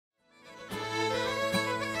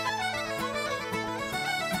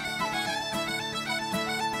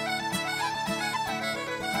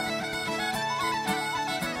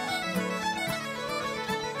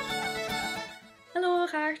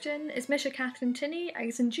Misha Catherine Tinney,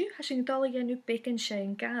 agus an dú hasing dolianu bacon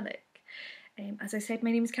shine Gaelic. As I said,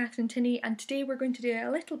 my name is Catherine Tinney, and today we're going to do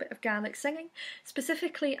a little bit of Gaelic singing.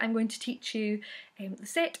 Specifically, I'm going to teach you the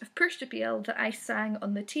set of Puirste Beal that I sang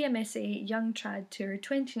on the TMSA Young Trad Tour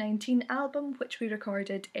 2019 album, which we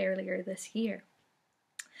recorded earlier this year.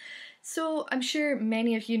 So I'm sure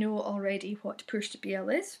many of you know already what Puirste Beal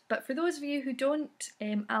is, but for those of you who don't,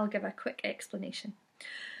 I'll give a quick explanation.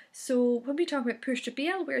 So when we talk about Puirste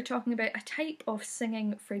Beal, we're talking about a type of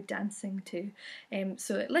singing for dancing to.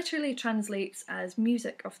 So it literally translates as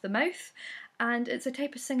music of the mouth, and it's a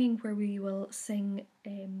type of singing where we will sing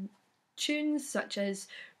tunes such as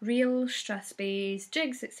reels, strathspeys,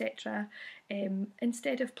 jigs, etc.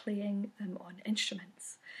 Instead of playing them on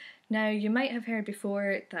instruments. Now, you might have heard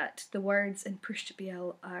before that the words in Puirste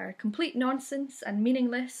Beal are complete nonsense and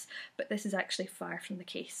meaningless, but this is actually far from the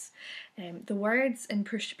case. The words in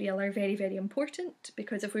Puirste Beal are very, very important,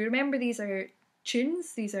 because if we remember, these are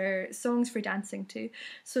tunes, these are songs for dancing to,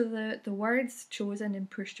 so the words chosen in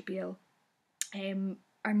Puirste Beal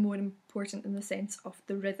are more important in the sense of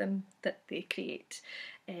the rhythm that they create.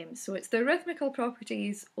 So it's the rhythmical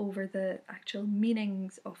properties over the actual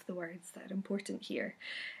meanings of the words that are important here.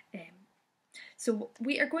 So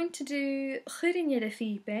we are going to do Chuirin Yere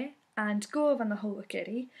Fibe and Go Van the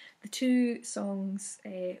Hoakeri, the two songs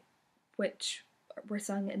which were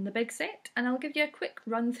sung in the big set, and I'll give you a quick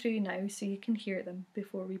run through now so you can hear them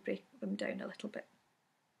before we break them down a little bit.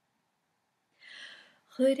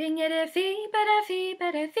 Chuirin Yere Fibe, Fibe,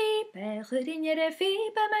 Fibe, Chuirin Yere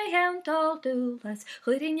Fibe, my hound all doulas.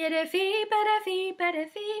 Chuirin Yere Fibe, Fibe,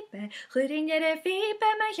 Fibe, Chuirin Yere Fibe,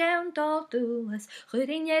 my hound all doulas.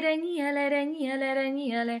 Chuirin Yere Niele, Niele,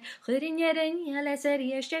 Niele, Chuirin Yere Niele,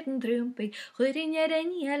 serie stetten drumpi. Chuirin Yere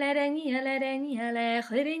Niele, Niele, Niele,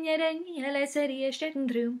 Chuirin Yere Niele, serie stetten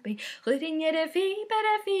drumpi. Chuirin Yere Fibe,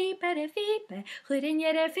 Fibe, Fibe, Chuirin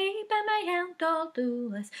Yere Fibe, my hound all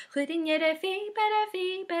doulas. Chuirin Yere Fibe, Fibe,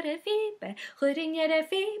 Fibe, Chuirin Yere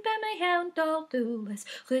Fibe, my hound all doulas.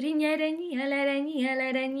 Chuirin Yere Niele,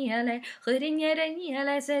 Niele, Niele, Chuirin Yere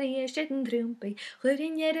Niele, serie stetten drumpi.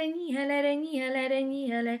 Chuirin Yere Niele, Niele,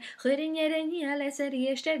 Niele, Chuirin Yere Niele,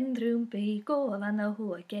 serie stetten drumpi. Go van the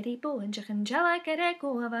hoa, getty bo and chicken jalakere,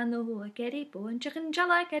 go van the hoa, getty bo and chicken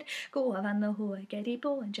jalakere, go van the hoa, getty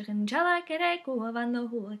bo and chicken jalakere, go van the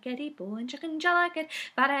hoa, getty bo and chicken jalakere.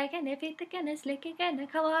 Varegen if it again is lick again a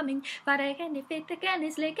calaming, Varegen if it again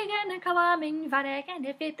is lick again a calaming, Varegen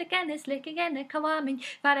if it again is lick again a calaming,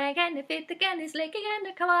 Varegen if it again is lick again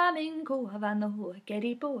a calaming. Go van the hoa,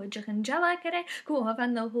 getty bo and chicken jalakere, go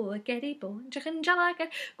van the hoa, getty bo and chicken jalakere,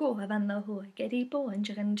 go van the hoa, getty bo and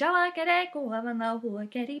chicken jalakere, go van the hoa,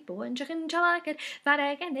 getty bo and chicken jalakere.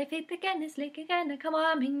 Varegen if it again is lick again a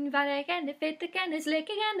calaming, Varegen if it again is lick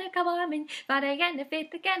again a calaming, Varegen if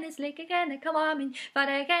it again is lick again a calaming,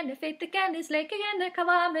 Varegen if it again is lick again a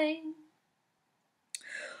calaming.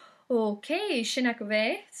 Okay,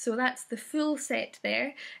 Shinakove, so that's the full set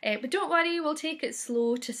there, but don't worry, we'll take it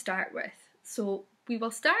slow to start with. So we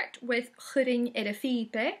will start with Chuirin Yere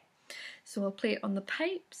Fibe, so I'll play it on the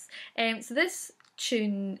pipes. So this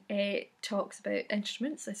tune talks about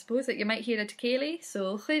instruments, I suppose, that you might hear at Gaelic.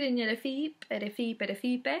 So Chuirin Yere Fibe, Yere Fibe, Yere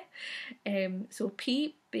Fibe. So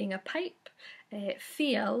P being a pipe,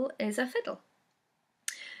 Fial is a fiddle.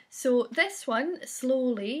 So this one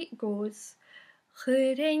slowly goes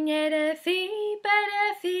Chuirin Yere Fibe,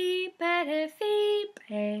 Fibe,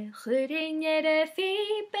 Fibe, Chuirin Yere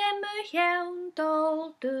Fibe, my hound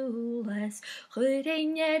all doulas.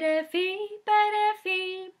 Chuirin Yere Fibe,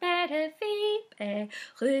 Fibe, Fibe,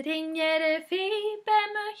 Chuirin Yere Fibe,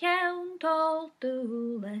 my hound all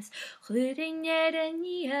doulas. Chuirin Yere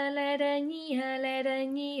Niele, Niele,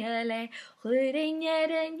 Niele, Chuirin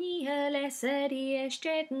Yere Niele, serie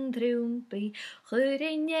stetten drumpi.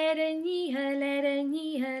 Chuirin Yere Niele,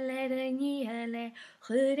 Niele, Niele,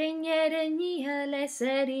 Chuirin Yere Niele,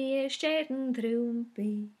 serie stetten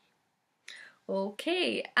drumpi.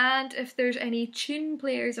 Okay, and if there's any tune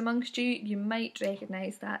players amongst you, you might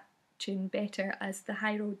recognise that tune better as the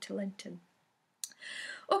High Road to Linton.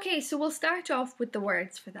 Okay, so we'll start off with the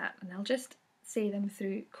words for that, and I'll just say them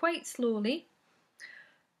through quite slowly.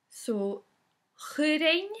 So,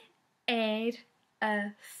 Chuirin Yere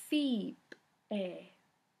Fibe.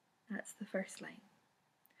 That's the first line.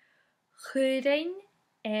 Chuirin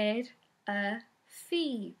Yere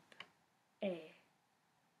Fibe.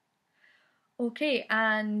 Okay,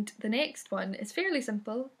 and the next one is fairly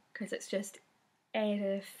simple because it's just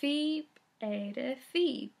Yere Fibe, Yere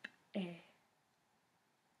Fibe.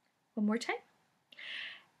 One more time.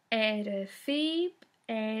 Yere Fibe,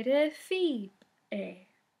 Yere Fibe.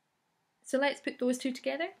 So let's put those two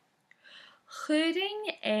together.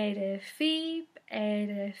 Churing a feeb,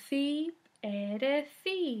 a feeb, a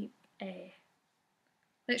feeb, a.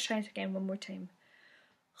 Let's try it again one more time.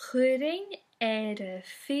 Churing a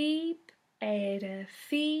feeb, a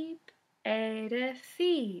feeb, a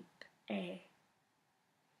feeb, a.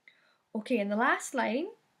 Okay, and the last line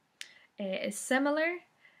is similar.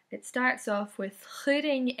 It starts off with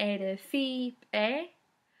churing a feeb, a,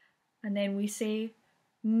 and then we say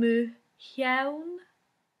mu hiawn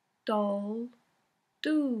dol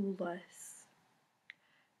dúlas.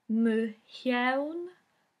 Mu hiawn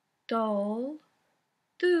dol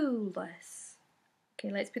dúlas.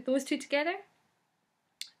 Okay, let's put those two together.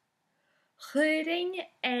 Churing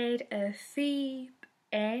a feeb,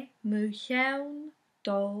 a mu hiawn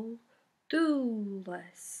dol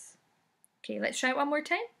dúlas. Okay, let's try it one more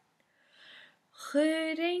time.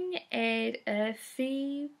 Churing a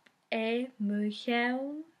feeb, a mu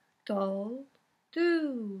hiawn dol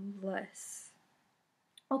dúlas.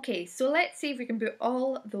 Okay, so let's see if we can put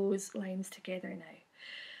all those lines together now.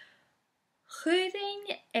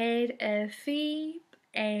 Churing a feeb,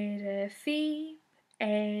 a feeb,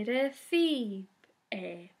 a feeb,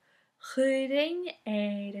 a. Churing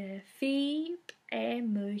a feeb, a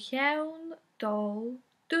mu hiawn dol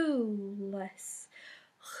dúlas.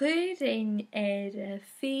 Churing a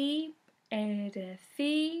feeb, a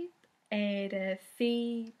feeb, a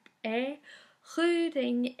feeb, a.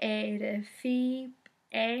 Churing a feeb,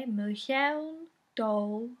 a mu hiawn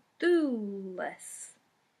dol dúlas.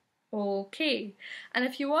 Okay, and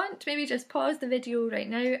if you want, maybe just pause the video right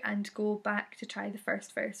now and go back to try the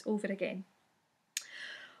first verse over again.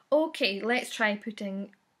 Okay, let's try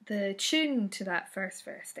putting the tune to that first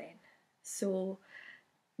verse then. So,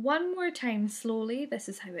 one more time slowly, this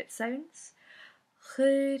is how it sounds.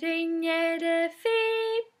 Churing a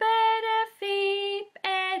feeb, a feeb,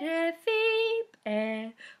 a feeb,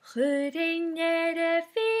 a. Churing a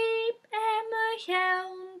feeb, a mu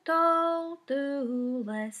hiawn dol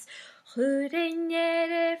dúlas. Churing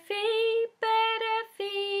a feeb, a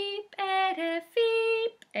feeb, a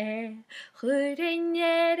feeb, a. Churing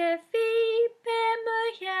a feeb, a mu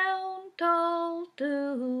hiawn dol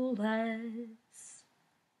dúlas.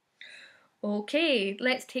 Okay,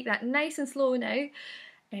 let's take that nice and slow now.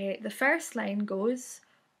 The first line goes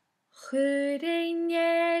Churing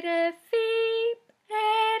a feeb,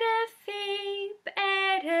 a feeb,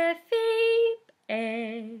 a feeb,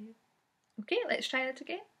 a. Okay, let's try that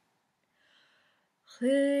again.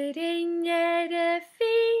 Churing a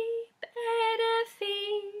feeb, a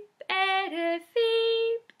feeb, a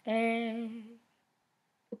feeb, a.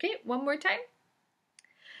 Okay, one more time.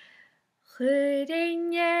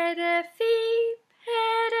 Churing a feeb,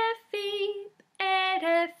 a feeb,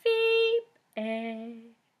 a feeb, a.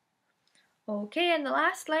 Okay, and the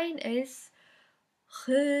last line is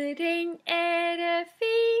Churing a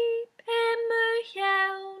feeb, a mu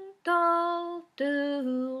hiawn dol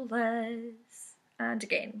dúlas. And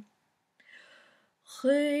again.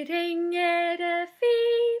 Churing a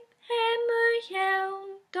feeb, a mu hiawn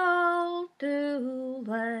dol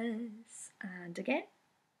dúlas. And again.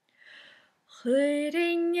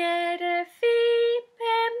 Churing a feeb,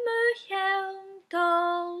 a mu hiawn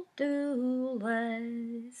dol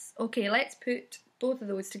dúlas. Okay, let's put both of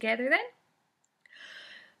those together then.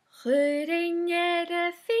 Churing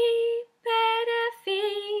a feeb, a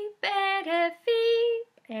feeb, a feeb,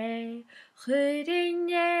 a.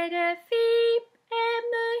 Churing a feeb, a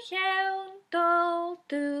mu hiawn dol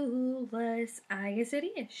dúlas. Agus a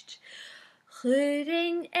ríist.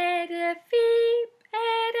 Churing a feeb, a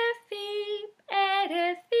feeb,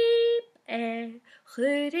 a feeb, a.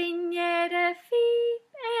 Churing a feeb,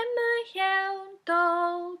 a mu hiawn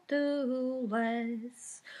dol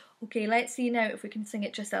dúlas. Okay, let's see now if we can sing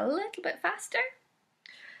it just a little bit faster.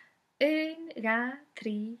 1, 2,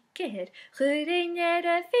 3, keer. Churing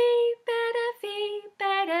a feeb, a feeb,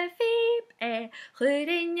 a feeb, a.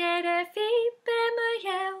 Churing a feeb, a mu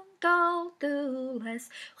hiawn dol dúlas.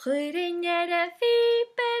 Churing a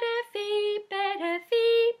feeb, a feeb, a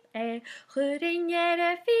feeb, a. Churing a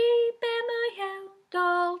feeb, a mu hiawn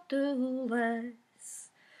dol dúlas.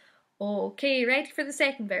 Okay, ready for the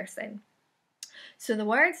second verse then. So the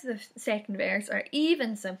words of the second verse are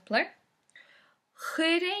even simpler.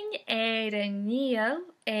 Churing a níl,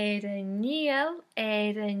 a níl,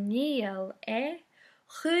 a níl, e.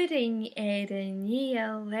 Churing a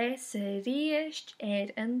níl les a ríist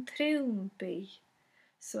an trúmbu.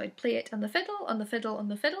 So I'd play it on the fiddle, on the fiddle, on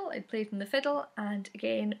the fiddle. I'd play it on the fiddle and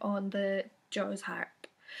again on the jaws harp.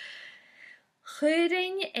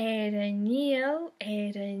 Churing a níl,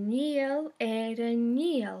 a níl, a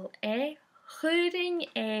níl, e. Chuireann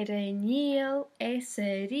an níl sa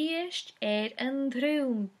ríist an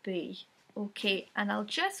drúmpi. Okay, and I'll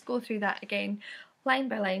just go through that again line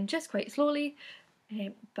by line, just quite slowly,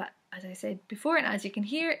 but as I said before, and as you can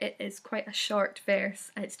hear, it is quite a short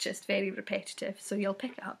verse. It's just very repetitive, so you'll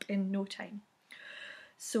pick it up in no time.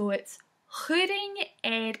 So it's chuireann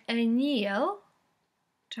an níl.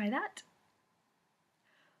 Try that.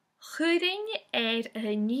 Chuireann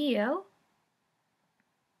an níl.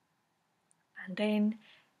 And then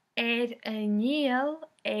an níl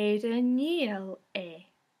é.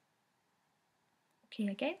 Okay,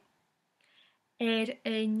 again. An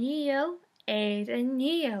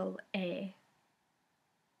níl é.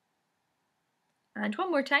 And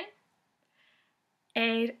one more time.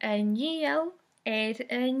 An níl é.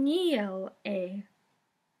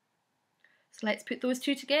 So let's put those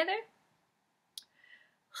two together.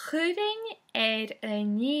 Chuireann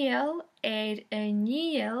an níl é.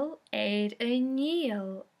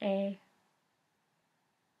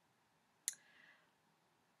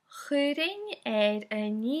 Chuireann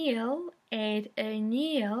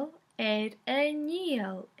an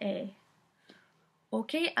níl é.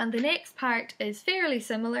 Okay, and the next part is fairly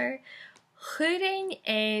similar. Chuireann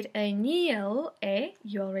an níl é.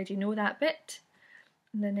 You already know that bit.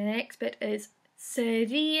 And then the next bit is sa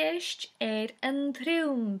ríist an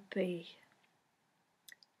drúmpi.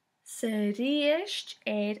 Sa ríist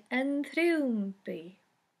an drúmpi.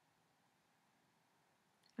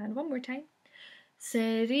 And one more time. Sa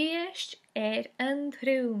ríist an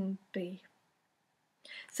drúmpi.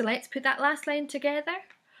 So let's put that last line together.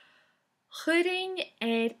 Chuireann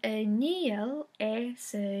an níl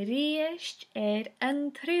sa ríist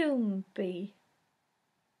an drúmpi.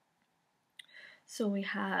 So we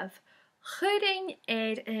have chuireann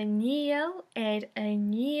an níl é.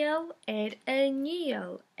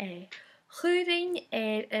 Chuireann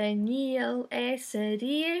an níl sa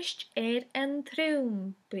ríist an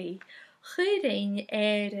drúmpi. Chuireann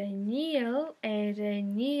an níl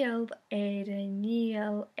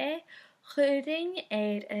é. Chuireann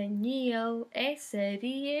an níl sa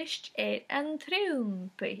ríist an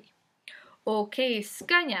drúmpi. Okay,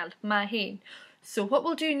 scanal, ma hain. So what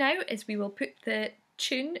we'll do now is we will put the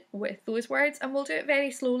tune with those words, and we'll do it very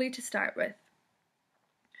slowly to start with.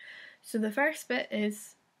 So the first bit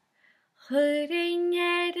is chuireann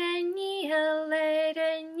an níl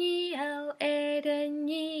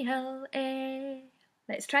é.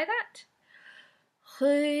 Let's try that.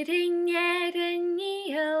 Chuireann an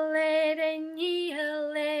níl é.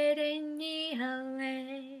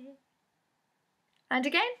 And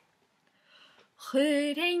again.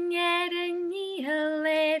 Chuireann an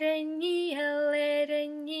níl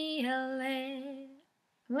é.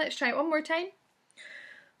 Let's try it one more time.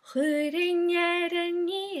 Chuireann an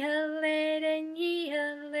níl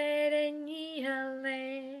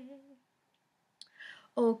é.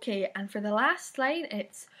 Okay, and for the last line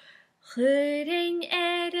it's chuireann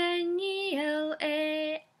an níl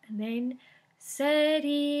é, and then sa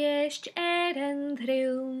ríist an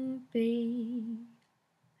drúmpi.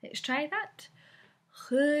 Let's try that.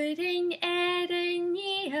 Chuireann an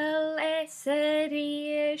níl sa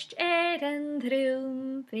ríist an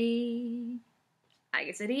drúmpi.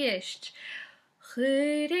 Agus a ríist.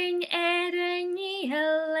 Chuireann an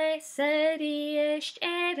níl sa ríist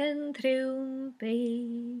an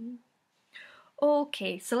drúmpi.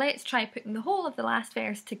 Okay, so let's try putting the whole of the last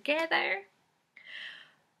verse together.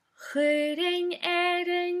 Chuireann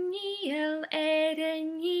an níl é.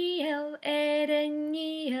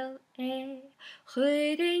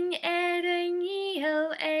 Chuireann an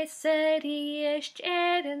níl sa ríist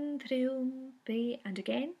an drúmpi. And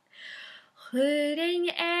again. Chuireann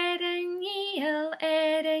an níl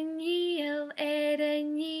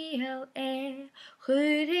é.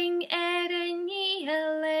 Chuireann an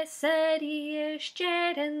níl sa ríist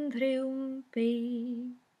an drúmpi.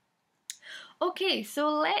 Okay, so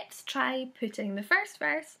let's try putting the first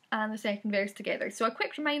verse and the second verse together. So a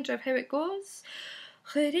quick reminder of how it goes.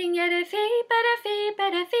 Chuireann a fé,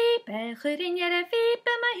 chuireann a fé,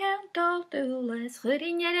 my hand all doulas.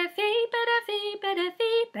 Chuireann a fé,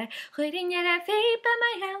 chuireann a fé,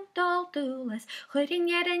 my hand all doulas. Chuireann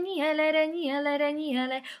a níl, chuireann a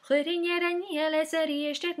níl sa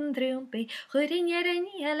ríist an drúmpi. Chuireann a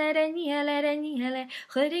níl,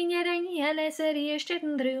 chuireann a níl sa ríist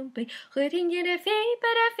an drúmpi. Chuireann a fé,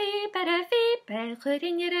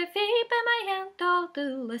 chuireann a fé, my hand all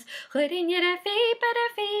doulas. Chuireann a fé, chuireann a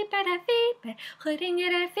fé,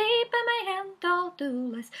 chuireann a fé, my hand all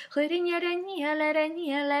doulas. dolas,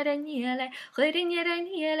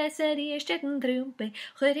 Chudinjere serie stedden drumpe,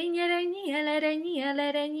 Chudinjere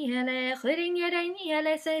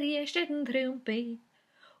serie stedden drumpe.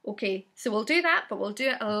 Okay, so we'll do that, but we'll do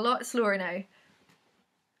it a lot slower now.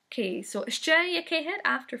 Okay, so Australia keher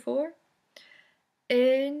after 4.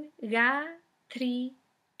 1, 2, 3,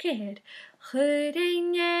 keer.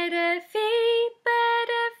 Chudinjere fiep,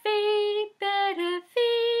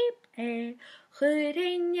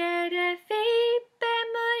 Chudinjere fiep,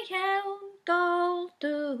 miljoen dol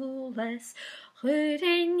doeles.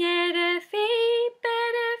 Chudinjere fiep,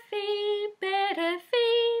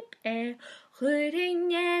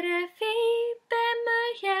 Chudinjere fiep,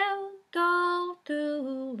 miljoen dol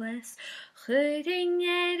doeles.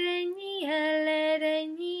 Chudinjere niele,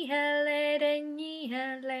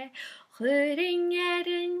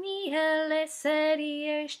 Chudinjere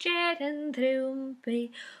serie stjärn trumpe.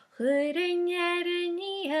 Chudinjere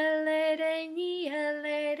niele,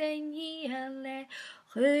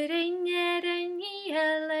 Chudinjere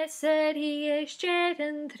serie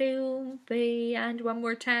stjärn trumpe. And one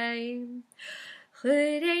more time.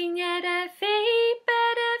 Chudinjere fiep,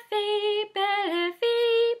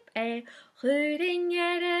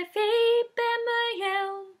 Chudinjere fiep,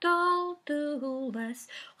 miljoen dol doeles.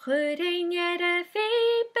 Chudinjere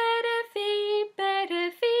fiep,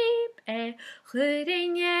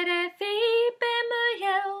 Chudinjere fiep,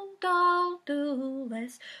 miljoen dol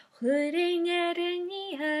doeles. Chudinjere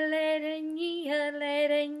niele,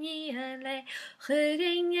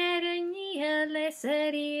 Chudinjere niele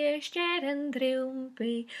serie stjärn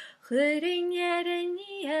trumpe. Chudinjere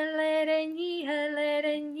niele,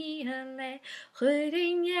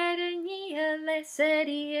 Chudinjere niele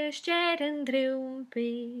serie stjärn trumpe.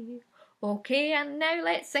 Okay, and now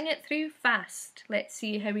let's sing it through fast. Let's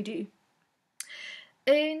see how we do.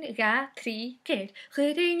 1, 2, 3, keer.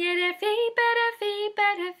 Chudinjere fiep,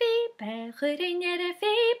 Chudinjere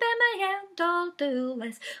fiep, miljoen dol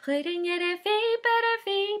doeles. Chudinjere fiep,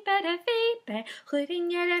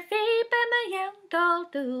 Chudinjere fiep, miljoen dol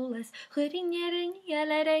doeles. Chudinjere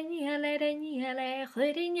niele,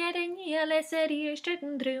 Chudinjere niele serie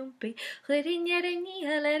stjärn trumpe. Chudinjere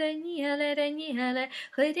niele,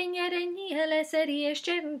 Chudinjere niele serie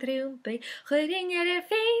stjärn trumpe. Chudinjere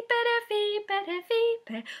fiep,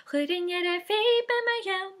 Chudinjere fiep,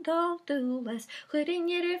 miljoen dol doeles.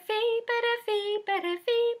 Chudinjere fiep,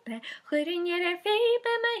 Chudinjere fiep,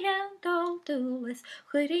 miljoen dol doeles.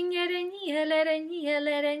 Chudinjere niele,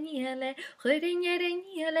 Chudinjere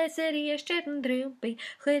niele serie stjärn trumpe.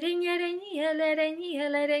 Chudinjere niele,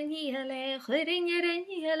 Chudinjere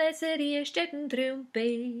niele serie stjärn trumpe.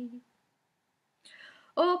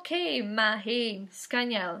 Okay, Mahane,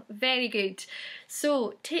 Scaniel, very good.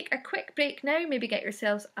 So take a quick break now, maybe get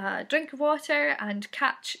yourselves a drink of water and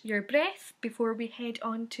catch your breath before we head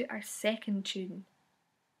on to our second tune.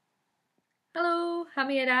 Hello,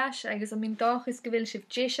 Hami Arash, agus am doch is gavil shif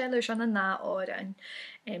jesha an na oran.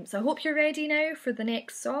 So I hope you're ready now for the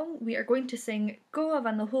next song. We are going to sing Go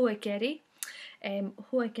van the Hoa Gerry.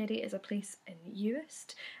 Hoa Gerry is a place in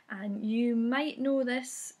Uist, and you might know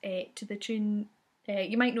this to the tune.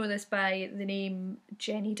 You might know this by the name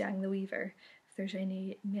Jenny Dang the Weaver, if there's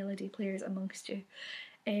any melody players amongst you.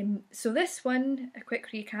 So this one, a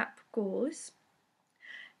quick recap, goes: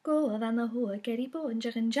 Go van the Hoa Gerry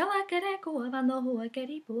boonjig and jalakere, go van the Hoa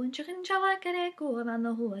Gerry boonjig and jalakere, go van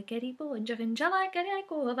the Hoa Gerry boonjig and jalakere,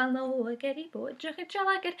 go van the Hoa Gerry boonjig and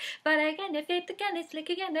jalakere. But again, if it again is like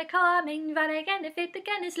again a coming, but again, if it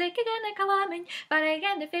again is like again a coming, but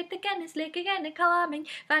again, if it again is like again a coming,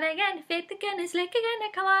 but again, if it again is like again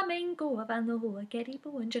a coming, go van the Hoa Gerry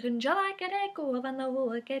boonjig and jalakere, go van the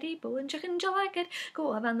Hoa Gerry boonjig and jalakere,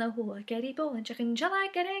 go van the Hoa Gerry boonjig and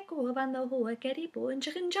jalakere, go van the Hoa Gerry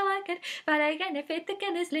boonjig and jalakere. But again, if it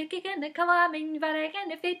again is like again a coming, but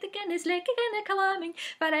again, if it again is like again a coming,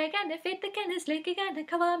 but again, if it again is like again a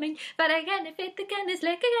coming, but again, if it again is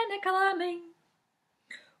like again a coming.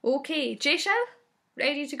 Okay, Jesha,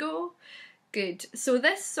 ready to go? Good. So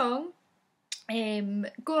this song,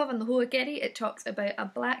 Go van the Hoa Gerry, it talks about a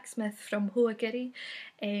blacksmith from Hoa Gerry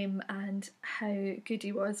and how good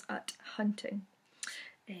he was at hunting.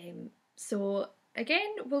 So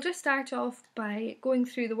again, we'll just start off by going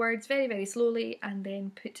through the words very, very slowly and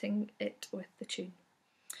then putting it with the tune.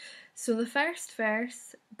 So the first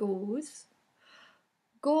verse goes: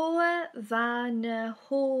 Go van the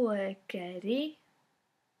Hoa Gerry,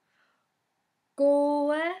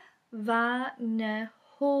 Go van the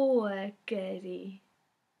Hoa Gerry,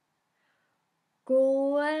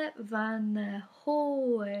 Go van the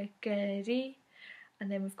Hoa Gerry,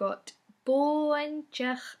 and then we've got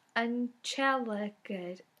Boonjig and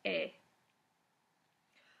chelagad e.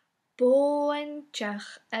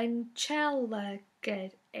 Boenjach and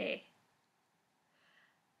chelagad e.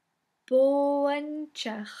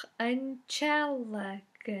 Boenjach and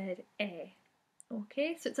chelagad e.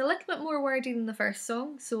 Okay, so it's a little bit more wordy than the first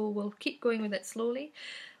song, so we'll keep going with it slowly.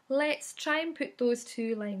 Let's try and put those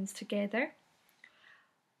two lines together.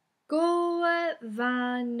 Goa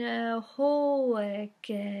vana hoa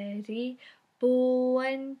geri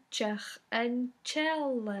boenjach and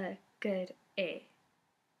chelagad e.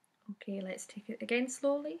 Okay, let's take it again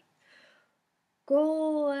slowly.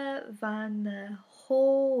 Goa vana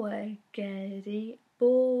hoa geri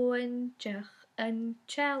boenjach and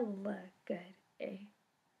chelagad e.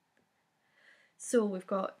 So we've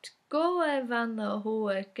got Goa vana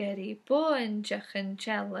hoa geri boenjach and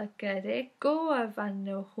chelagad e. Goa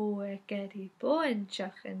vana hoa geri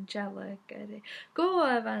boenjach and chelagad e.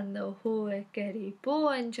 Goa vana hoa geri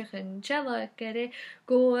boenjach and chelagad e.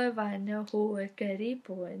 Goa vana hoa geri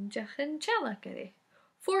boenjach and chelagad e.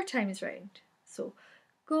 4 times round. So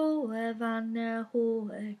Goa vana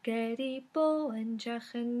hoa geri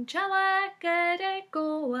boenjach and chelagad e.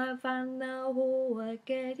 Goa vana hoa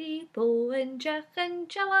geri boenjach and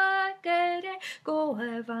chelagad e.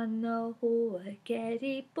 Goa vana hoa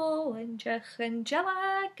geri boenjach and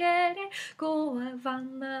chelagad e. Goa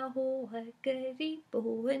vana hoa geri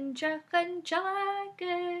boenjach and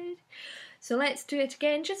chelagad. So let's do it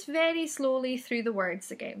again, just very slowly through the words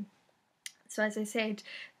again. So as I said,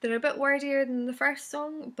 they're a bit wordier than the first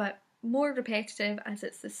song, but more repetitive as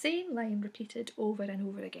it's the same line repeated over and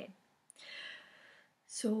over again.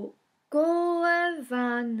 So, Goa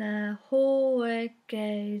vana hoa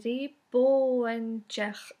geri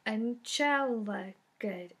boenjach and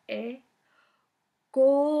chelagad e.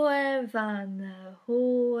 Goa vana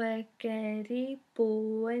hoa geri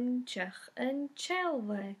boenjach and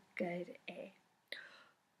chelagad e.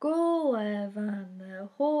 Goa vana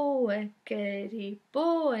hoa geri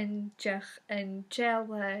boenjach and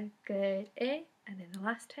chelagad e. And then the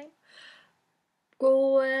last time.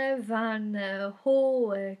 Goa vana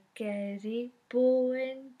hoa geri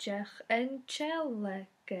boenjach and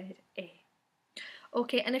chelagad e.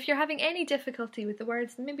 Okay, and if you're having any difficulty with the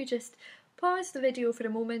words, then maybe just pause the video for a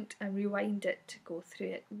moment and rewind it to go through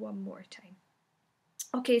it one more time.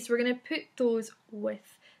 Okay, so we're going to put those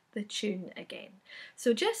with the tune again.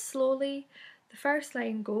 So just slowly, the first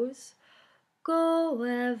line goes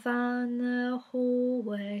Goa vana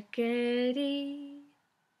hoa geri.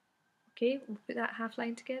 Okay, we'll put that half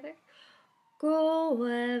line together.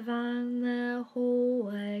 Goa vana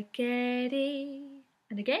hoa geri.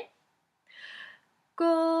 And again.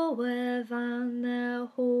 Goa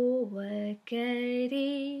vana hoa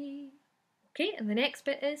geri. Okay, and the next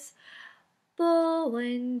bit is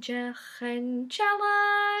boenjach and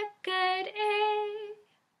chelagad e.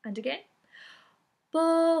 And again.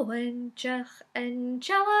 Boenjach and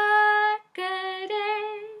chelagad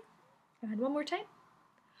e. And one more time.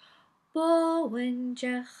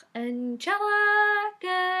 Boenjach and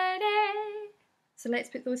chelagad e. So let's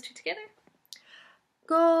put those two together.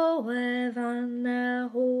 Goa vana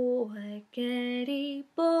hoa geri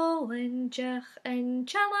boenjach and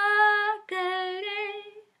chelagad e.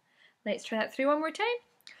 Let's try that through one more time.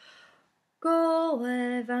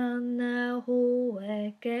 Goa vana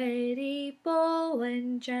hoa geri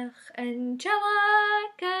boenjach and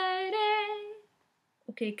chelagad e.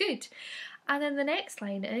 Okay, good. And then the next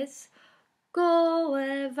line is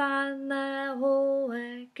Goa vana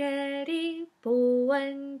hoa geri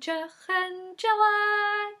boenjach and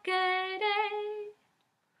chelagad e.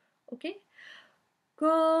 Okay.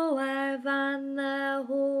 Goa vana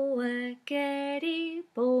hoa geri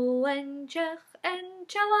boenjach and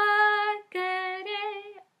chelagad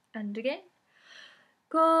e. And again.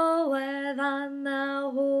 Goa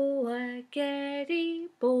vana hoa geri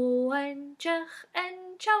boenjach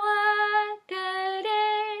and chelagad e.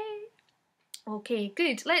 Okay,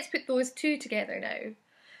 good. Let's put those two together now.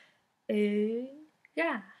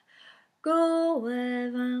 Yeah.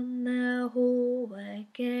 Goa vana hoa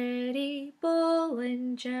geri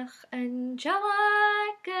boenjach and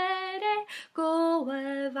chelagad e.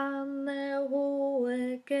 Goa vana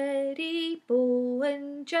hoa geri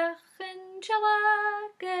boenjach and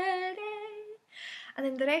chelagad e. And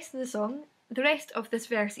then the rest of the song, the rest of this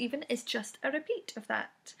verse even, is just a repeat of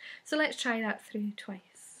that. So let's try that through twice.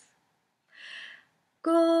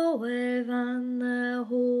 Goa vana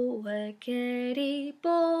hoa geri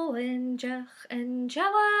boenjach and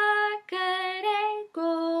chelagad e.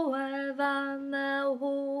 Goa vana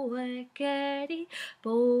hoa geri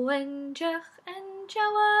boenjach and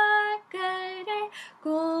jawagere,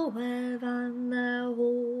 go van the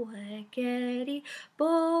hoe geri,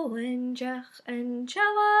 boenjach and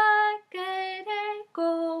jawagere,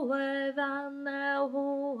 go van the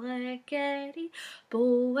hoe geri,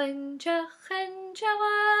 boenjach and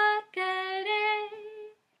jawagere.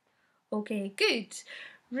 Okay, good.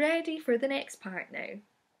 Ready for the next part now.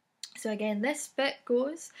 So again, this bit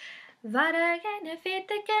goes Vargen fit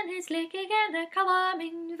again is lick again a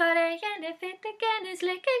coming. Vargen fit again is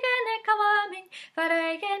lick again a coming.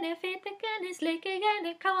 Vargen fit again is lick again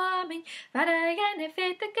a coming. Vargen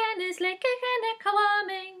fit again is lick again a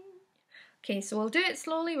coming. Okay, so we'll do it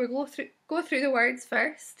slowly. We'll go through the words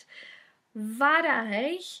first.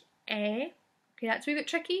 Varag e. Okay, that's a wee bit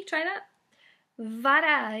tricky. Try that.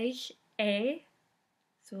 Varag e.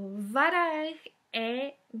 So varag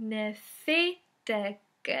e ne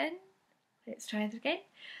fetegen. Let's try it again.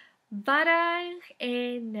 Varag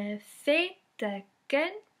e ne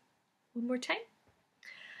fetegen. One more time.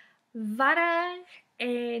 Varag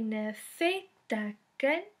e ne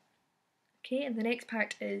fetegen. Okay, and the next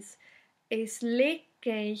part is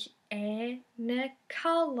lekkig e ne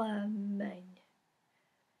kalameng.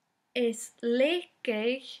 Is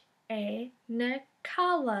lekkig e ne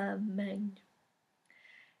kalameng.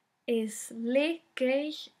 Is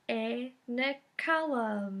lekkig e ne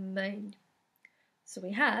kalameng. So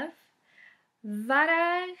we have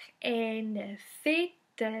Varag e ne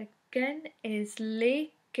fetegen is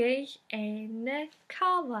lekkig e ne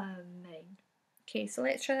kalameng. Okay, so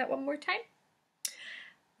let's try that one more time.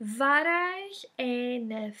 Varag e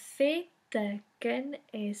ne fetegen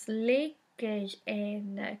is lekkig e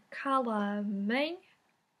ne kalameng.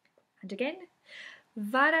 And again.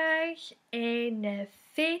 Varag e ne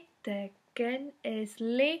fetegen is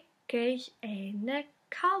lekkig e ne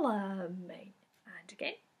kalameng. And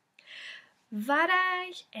again.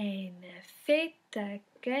 Varag e ne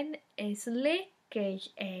fetegen is lekkig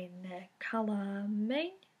e ne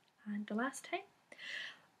kalameng. And the last time.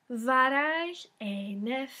 Varag e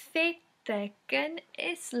ne fetegen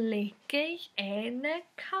is lekkig e ne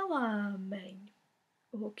kalameng.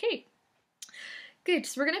 Okay. Good,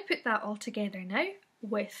 so we're going to put that all together now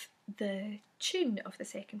with the tune of the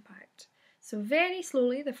second part. So very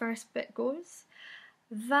slowly the first bit goes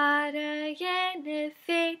Varag e ne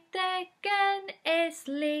fetegen is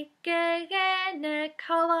lekkig e ne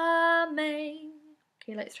kalameng.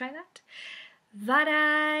 Okay, let's try that.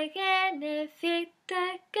 Varag e ne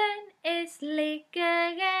fetegen is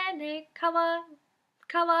lekkig e ne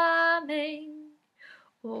kalameng.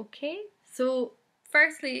 Okay, so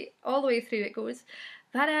firstly, all the way through it goes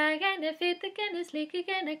Varag e ne fetegen is lekkig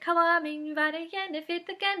e ne kalameng. Varag e ne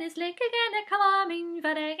fetegen is lekkig e ne kalameng.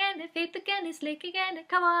 Varag e ne fetegen is lekkig e ne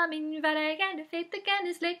kalameng. Varag e ne fetegen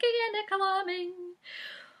is lekkig e ne kalameng.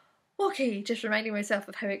 Okay, just reminding myself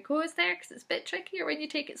of how it goes there because it's a bit trickier when you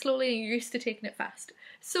take it slowly and you're used to taking it fast.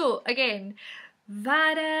 So again,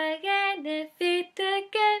 Varag e ne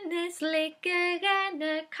fetegen is lekkig e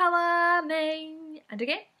ne kalameng. And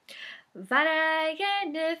again. Varag e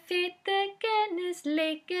ne fetegen is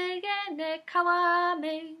lekkig e ne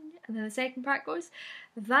kalameng. And then the second part goes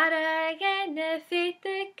Varag e ne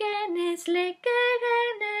fetegen is lekkig e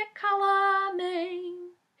ne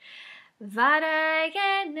kalameng. Varag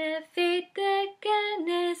e ne fetegen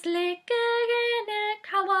is lekkig e ne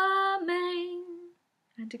kalameng.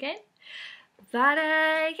 And again.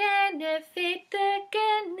 Varag e ne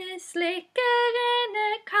fetegen is lekkig e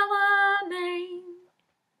ne kalameng.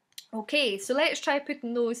 Okay, so let's try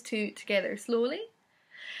putting those two together slowly.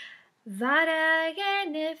 Varag e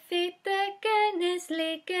ne fetegen is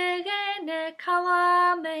lekkig e ne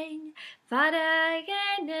kalameng. Varag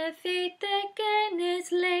e ne fetegen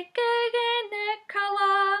is lekkig e ne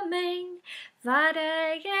kalameng.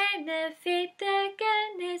 Varag e ne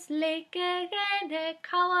fetegen is lekkig e ne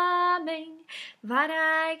kalameng.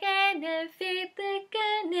 Varag e ne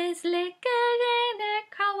fetegen is lekkig e ne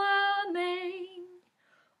kalameng.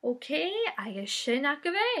 Okay, I sin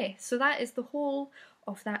agave. So that is the whole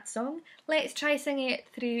of that song. Let's try singing it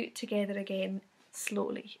through together again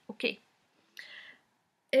slowly. Okay.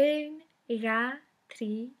 1, 2,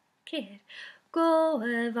 3, 4. Go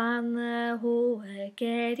van the hoe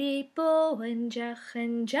geri boenjach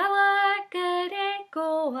and jawagere.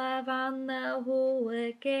 Go van the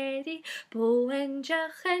hoe geri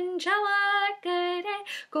boenjach and jawagere.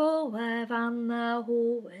 Go van the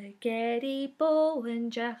hoe geri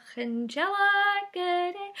boenjach and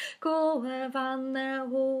jawagere. Go van the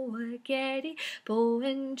hoe geri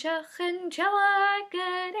boenjach and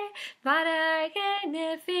jawagere. Varag e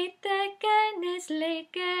ne fetegen is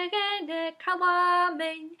lekkig e ne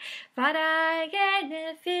kalameng. Varag e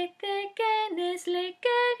ne fetegen is lekkig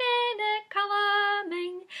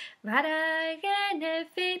Varagene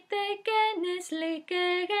fittegene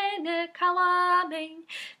slikkegene kalaming.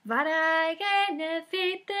 Varagene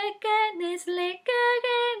fittegene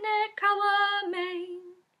slikkegene kalaming.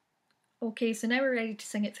 Okay, so now we're ready to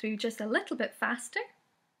sing it through just a little bit faster.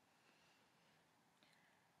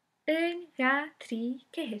 1, 2, 3,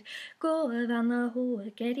 keer. Go van the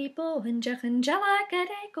hoe, geddy bo and jachen jala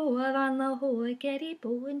geddy. Go van the hoe, geddy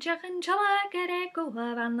bo and jachen jala geddy. Go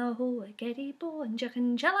van the hoe, geddy bo and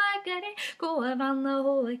jachen jala geddy. Go van the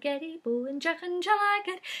hoe, geddy bo and jachen jala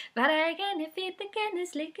geddy. Varagene fittegene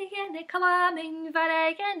slikkegene kalaming.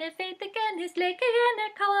 Varagene fittegene slikkegene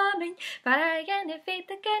kalaming. Varagene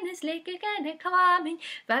fittegene slikkegene kalaming.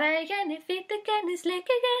 Varagene fittegene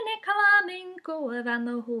slikkegene kalaming. Go van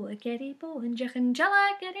the hoe, geddy bo and jachen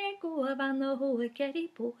jala geddy. Go van the hoe, geddy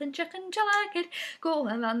bo and jachen jala geddy. Go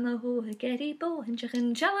van the hoe, geddy bo and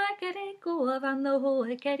jachen jala geddy. Go van the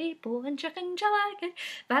hoe, geddy bo and jachen jala geddy.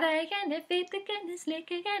 Varagene fittegene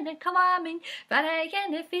slikkegene kalaming.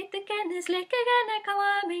 Varagene fittegene slikkegene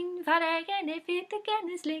kalaming. Varagene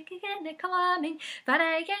fittegene slikkegene kalaming.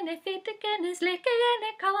 Varagene fittegene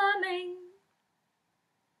slikkegene kalaming.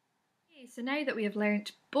 So now that we have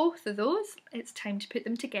learnt both of those, it's time to put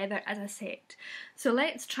them together as a set. So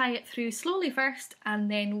let's try it through slowly first and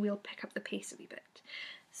then we'll pick up the pace a wee bit.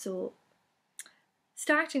 So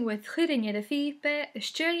starting with chuirin ar a fibe,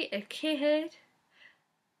 ystri a ceir,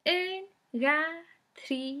 1, 2,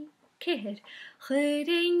 3, ceir.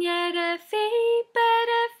 Chuirin ar a fibe,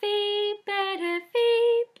 a fibe, a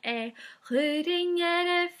fibe. Chuirin ar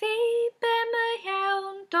a fibe, my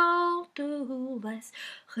hound all doeless.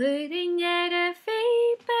 Chuirin ar a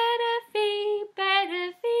fibe, a fibe,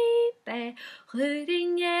 a fibe.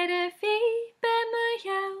 Chuirin ar a fibe, my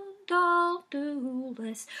hound all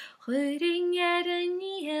doeless. Chuirin ar a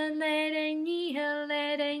níl, a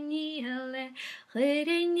níl, a níl.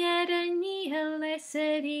 Chuirin ar a níl,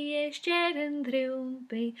 seri ystir yn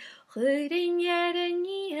drwmbi. Chuirin ar a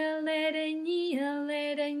níl, a níl,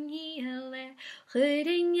 a níl.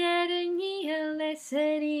 Chuirin ar a níl,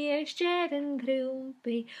 seri ystir yn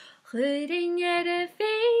drwmbi. Chuirin ar a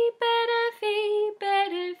fibe, a fibe,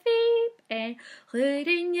 a fibe.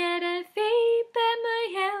 Chuirin ar a fibe, my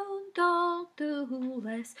hound all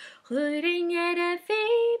doeless. Chuirin ar a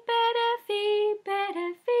fibe, a fibe, a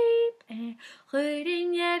fibe.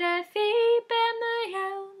 Chuirin ar a fibe, my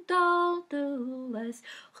hound all doeless.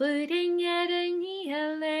 Chuirin ar a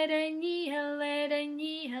níl, a níl, a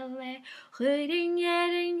níl. Chuirin ar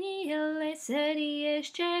a níl, seri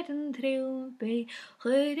ystir yn drwmbi.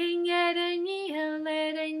 Chuirin ar a níl,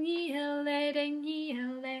 a níl, a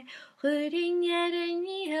níl. Chuirin ar a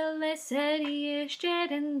níl, seri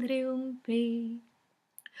ystir yn drwmbi.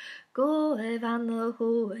 Go van the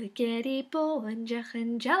hoe, geddy bo and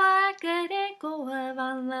jachen jala geddy. Go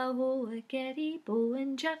van the hoe, geddy bo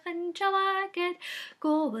and jachen jala geddy.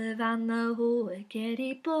 Go van the hoe,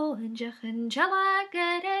 geddy bo and jachen jala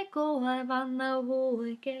geddy. Go van the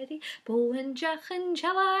hoe, geddy bo and jachen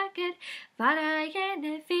jala geddy.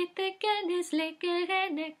 Varagene fittegene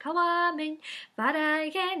slikkegene kalaming.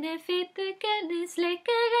 Varagene fittegene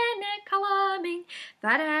slikkegene kalaming.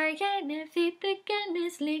 Varagene fittegene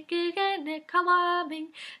slikkegene kalaming.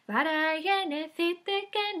 Varagene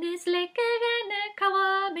fittegene slikkegene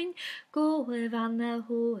kalaming. Go van the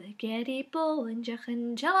hoe, geddy bo and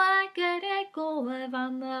jachen jala geddy. Go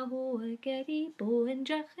van the hoe, geddy bo and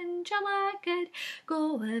jachen jala geddy.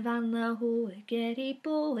 Go van the hoe, geddy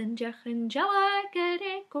bo and jachen jala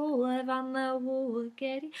geddy. Go van the hoe,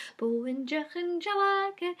 geddy bo and jachen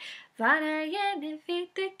jala geddy. Varagene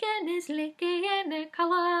fittegene slikkegene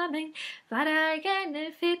kalaming.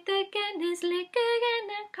 Varagene fittegene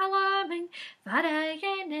slikkegene kalaming.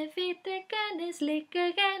 Varagene fittegene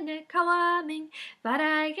slikkegene kalaming.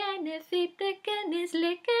 Varagene fittegene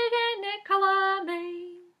slikkegene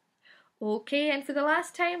kalaming. Okay, and for the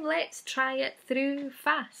last time, let's try it through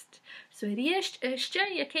fast. So riest ystja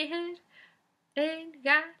je keer. 1,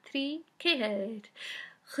 2, 3, keer.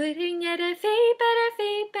 Chuirin ar a fibe, a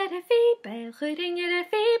fibe, a fibe. Chuirin ar a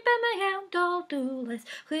fibe, my hound all doeless.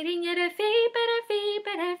 Chuirin ar a fibe, a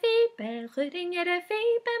fibe, a fibe. Chuirin ar a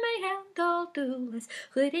fibe, my hound all doeless.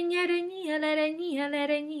 Chuirin ar a níl, a níl,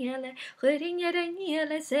 a níl. Chuirin ar a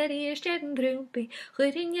níl, seri ystir yn drwmbi.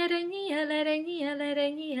 Chuirin ar a níl, a níl, a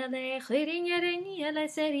níl. Chuirin ar a níl,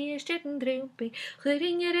 seri ystir yn drwmbi.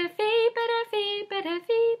 Chuirin ar a fibe, a fibe, a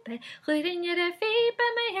fibe. Chuirin ar a fibe,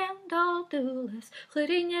 my hound all doeless.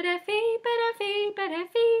 Chuirin ar a fibe, a fibe, a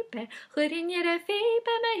fibe. Chuirin ar a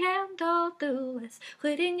fibe, my hound all doeless.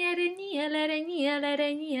 Chuirin ar a níl, a níl,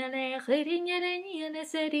 a níl. Chudinjerenjele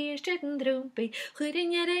seri stitten drumpi.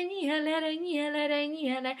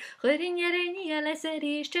 Chudinjerenjele Chudinjerenjele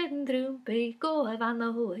seri stitten drumpi. Go van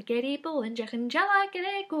the hoe getty bo and jack and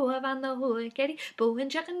jalakere. Go van the hoe getty bo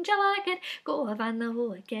and jack and jalakere. Go van the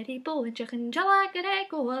hoe getty bo and jack and jalakere.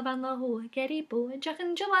 Go van the hoe getty bo and jack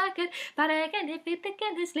and jalakere. But I can if it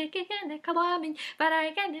again is like again come on. But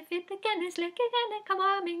I can if it again is like again come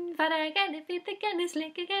on. But I can if it again is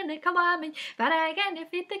like again come on. But I can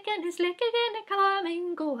if it again is like again come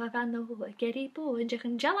on. Go van the hoe getty bo and jack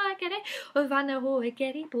and jalakere. Go van the hoe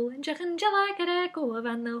getty bo and jack and jalakere. Go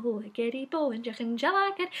van the hoe getty bo and jack and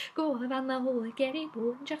jalakere. Go van the hoe getty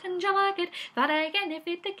bo and jack and jalakere. But I can if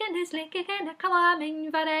it again is like again come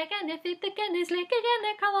on. But I can if it again is like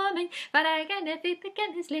again come on. But I can if it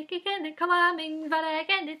again is like again come on. But I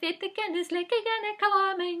can if it again is like again come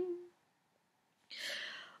on.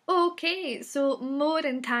 Okay, so more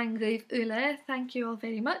in Tangrave Ula. Thank you all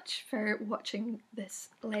very much for watching this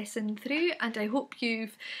lesson through, and I hope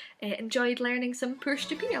you've enjoyed learning some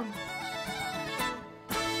Purstupil.